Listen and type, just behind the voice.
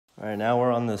All right, now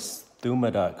we're on this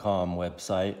Thuma.com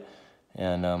website,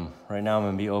 and right now I'm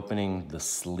gonna be opening the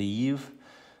sleeve,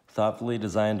 thoughtfully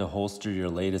designed to holster your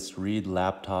latest read,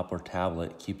 laptop, or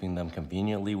tablet, keeping them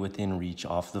conveniently within reach,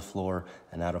 off the floor,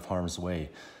 and out of harm's way.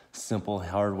 Simple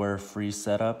hardware-free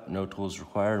setup, no tools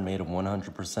required, made of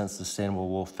 100% sustainable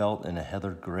wool felt in a heather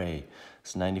gray.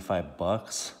 It's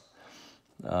 $95.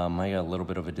 I got a little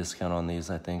bit of a discount on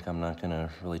these. I think I'm not gonna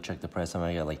really check the price. I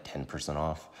might get like 10%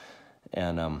 off.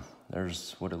 And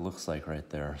there's what it looks like right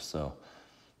there. So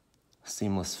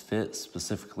seamless fit,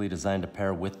 specifically designed to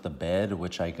pair with the bed,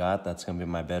 which I got. That's gonna be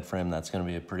my bed frame. That's gonna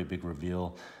be a pretty big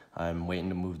reveal. I'm waiting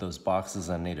to move those boxes.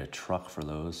 I need a truck for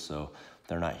those, so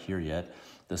they're not here yet.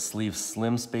 The sleeve's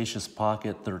slim, spacious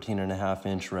pocket,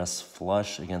 13.5-inch, rests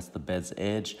flush against the bed's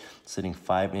edge, sitting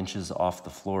 5 inches off the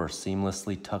floor.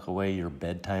 Seamlessly tuck away your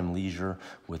bedtime leisure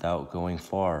without going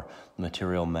far.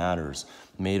 Material matters.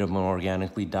 Made of an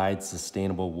organically dyed,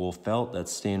 sustainable wool felt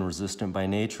that's stain resistant by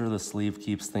nature, the sleeve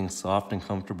keeps things soft and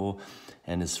comfortable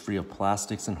and is free of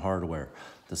plastics and hardware.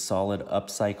 The solid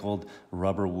upcycled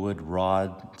rubber wood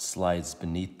rod slides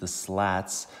beneath the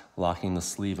slats, locking the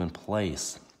sleeve in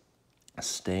place.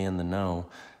 Stay in the know,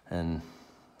 and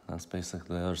that's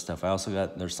basically the other stuff. I also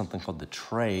got, there's something called the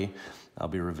tray. I'll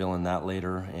be revealing that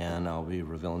later, and I'll be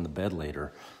revealing the bed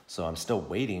later. So I'm still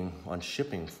waiting on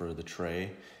shipping for the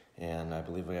tray, and I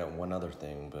believe I got one other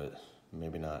thing, but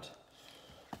maybe not.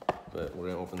 But we're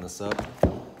gonna open this up.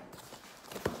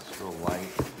 It's real light,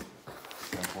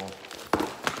 simple.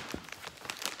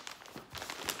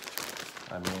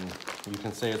 I mean, you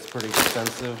can say it's pretty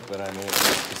expensive, but I mean, it's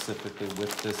specifically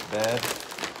with this bed,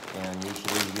 and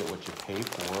usually you get what you pay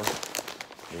for.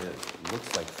 It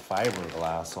looks like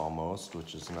fiberglass almost,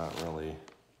 which is not really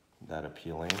that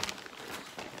appealing.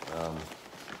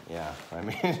 Yeah, I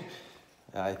mean,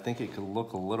 I think it could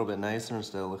look a little bit nicer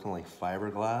instead of looking like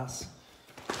fiberglass.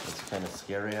 It's kind of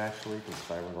scary actually, because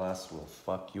fiberglass will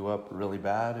fuck you up really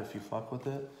bad if you fuck with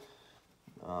it.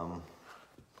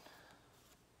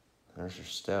 There's your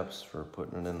steps for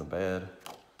putting it in the bed.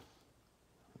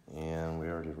 And we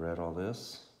already read all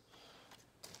this.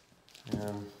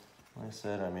 And like I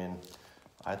said, I mean,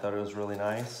 I thought it was really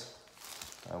nice.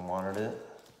 I wanted it.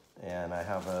 And I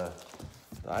have the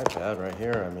iPad right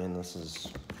here. I mean, this is,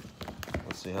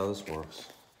 let's see how this works.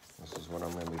 This is what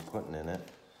I'm gonna be putting in it.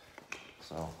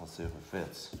 So let's see if it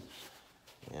fits.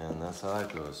 And that's how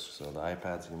that goes. So the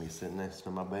iPad's gonna be sitting next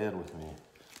to my bed with me.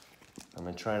 I'm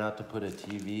gonna try not to put a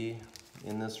TV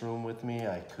in this room with me.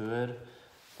 I could,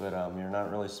 but you're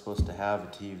not really supposed to have a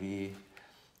TV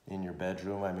in your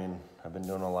bedroom. I mean, I've been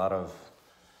doing a lot of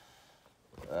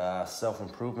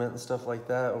self-improvement and stuff like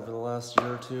that over the last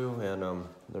year or two, and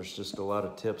there's just a lot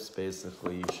of tips.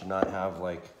 Basically, you should not have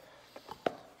like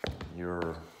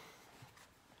your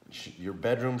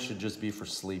bedroom should just be for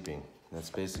sleeping. That's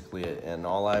basically it. And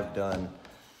all I've done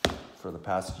for the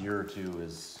past year or two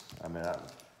is, I mean,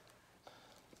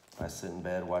 I sit in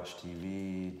bed, watch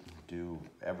TV, do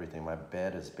everything. My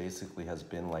bed has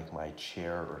been like my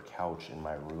chair or couch in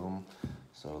my room,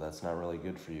 so that's not really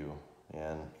good for you.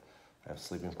 And I have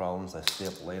sleeping problems. I stay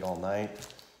up late all night,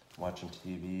 watching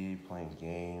TV, playing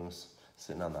games,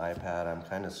 sitting on the iPad. I'm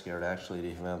kind of scared actually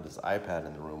to even have this iPad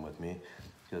in the room with me,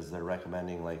 because they're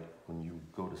recommending like when you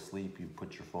go to sleep, you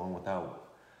put your phone out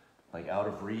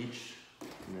of reach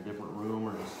in a different room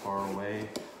or just far away,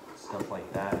 stuff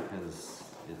like that, because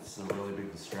it's a really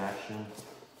big distraction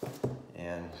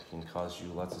and can cause you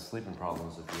lots of sleeping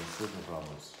problems if you have sleeping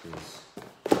problems, because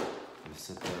you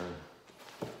sit there and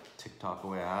TikTok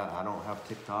away. I don't have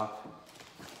TikTok,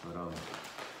 but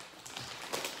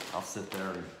I'll sit there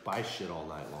and buy shit all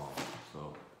night long.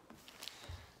 So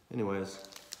anyways,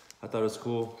 I thought it was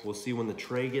cool. We'll see when the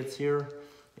tray gets here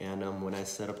and when I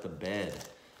set up the bed.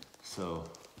 So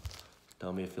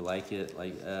tell me if you like it.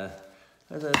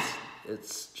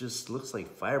 It's just looks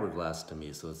like fiberglass to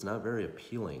me, so it's not very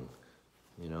appealing.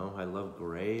 You know, I love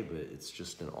gray, but it's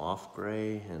just an off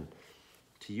gray, and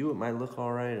to you it might look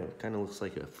all right. It kind of looks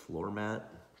like a floor mat,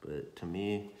 but to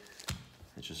me,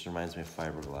 it just reminds me of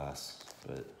fiberglass.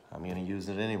 But I'm gonna use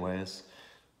it anyways,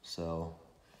 so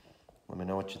let me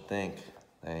know what you think.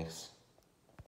 Thanks.